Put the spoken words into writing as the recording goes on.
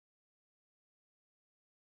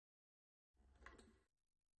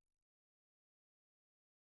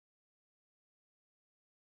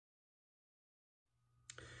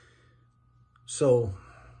So,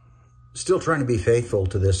 still trying to be faithful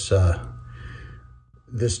to this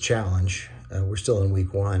this challenge. We're still in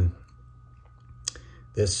week 1.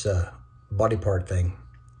 This body part thing.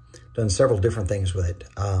 Done several different things with it.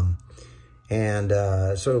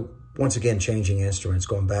 So once again, changing instruments,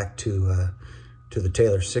 going back to the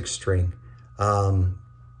Taylor 6-string, and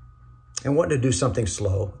wanting to do something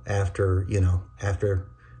slow after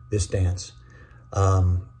this dance.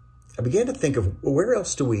 I began to think of, well, where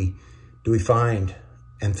else do we find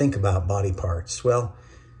and think about body parts? Well,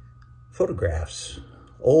 photographs,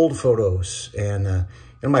 old photos, and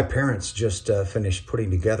my parents just finished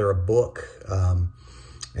putting together a book,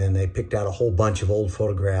 and they picked out a whole bunch of old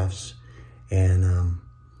photographs and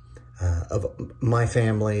of my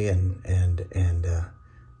family and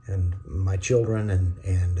my children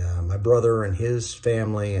and my brother and his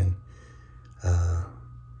family and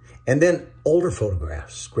then older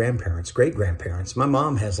photographs, grandparents, great-grandparents. My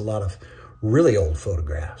mom has a lot of really old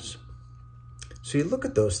photographs. So you look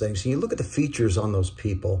at those things, and you look at the features on those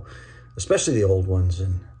people, especially the old ones,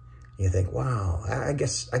 and you think, wow, I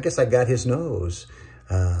guess I got his nose.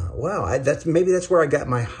 Wow, maybe that's where I got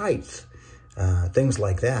my height, things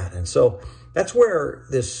like that. And so that's where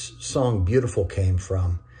this song Beautiful came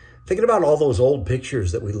from. Thinking about all those old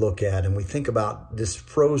pictures that we look at, and we think about this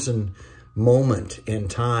frozen moment in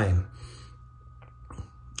time,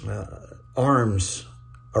 arms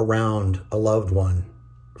around a loved one,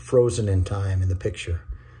 frozen in time in the picture,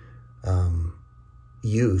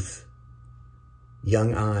 youth,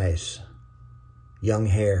 young eyes, young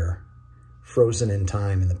hair, frozen in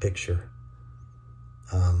time in the picture.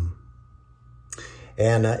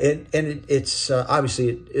 It's obviously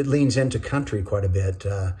it leans into country quite a bit,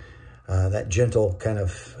 that gentle kind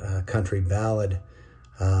of country ballad.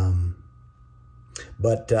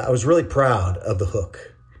 But I was really proud of the hook.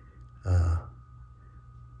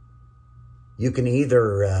 You can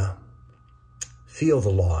either feel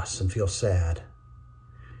the loss and feel sad,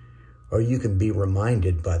 or you can be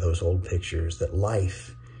reminded by those old pictures that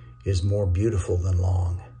life is more beautiful than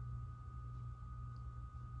long.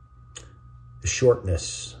 The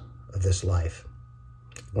shortness of this life.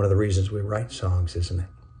 One of the reasons we write songs, isn't it?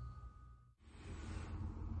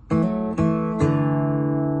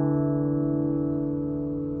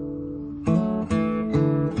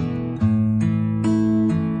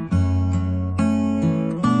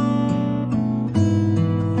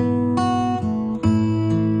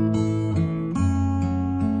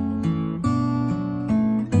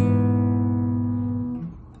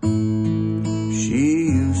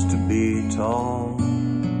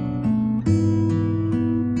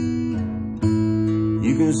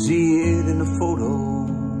 You can see it in the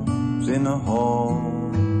photos in the hall.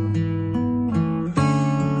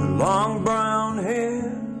 Her long brown hair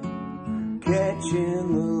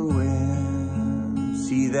catching the wind.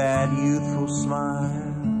 See that youthful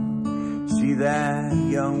smile, see that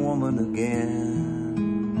young woman again.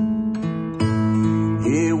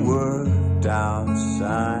 It worked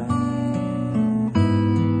outside.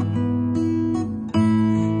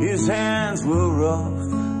 His hands were rough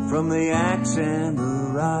from the axe and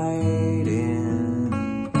the writing.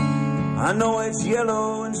 I know it's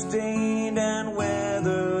yellow and stained and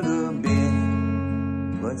weathered a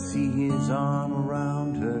bit, but see his arm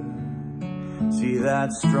around her, see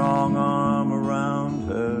that strong arm around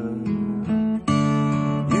her.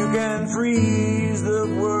 You can freeze the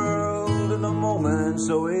world in a moment,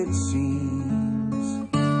 so it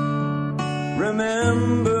seems.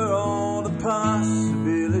 Remember all the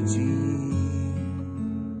possibilities.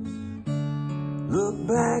 Look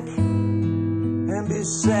back and be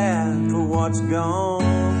sad for what's gone.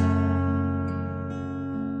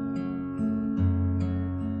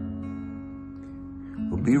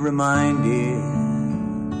 We'll be reminded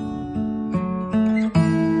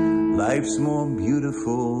life's more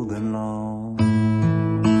beautiful than long.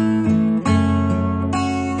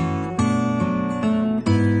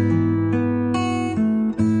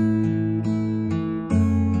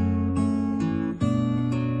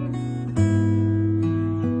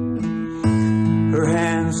 Her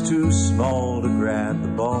hands too small to grab the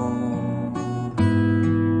ball.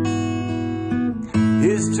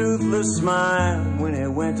 His toothless smile when he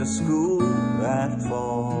went to school that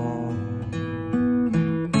fall.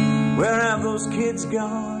 Where have those kids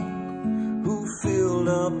gone who filled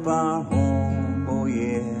up our home? Oh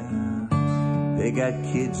yeah, they got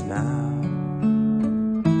kids now.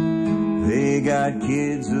 They got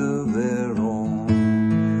kids of their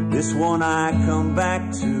own. This one I come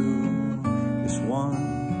back to.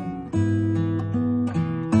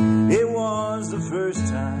 It was the first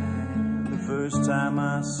time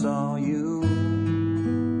I saw you.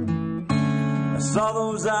 saw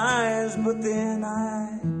those eyes, but then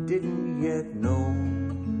I didn't yet know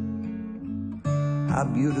how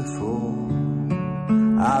beautiful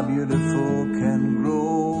can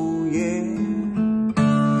grow, yeah.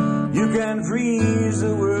 You can freeze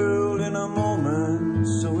the world in a moment,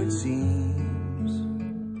 so it seems.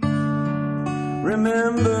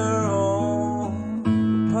 Remember all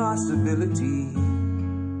the possibilities.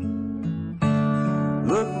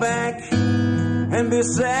 Look back and be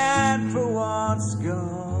sad for what's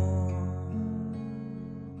gone.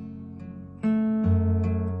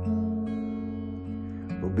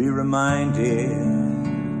 We'll be reminded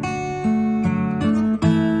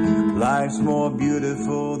life's more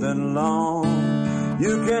beautiful than long.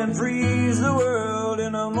 You can freeze the world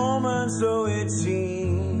in a moment, so it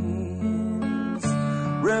seems.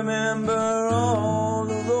 Remember all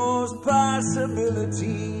of those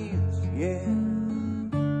possibilities, yeah.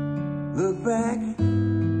 Look back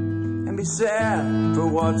and be sad for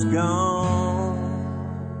what's gone.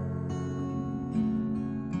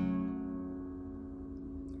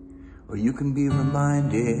 Or you can be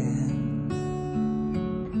reminded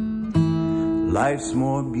life's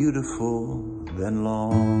more beautiful than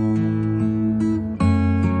long.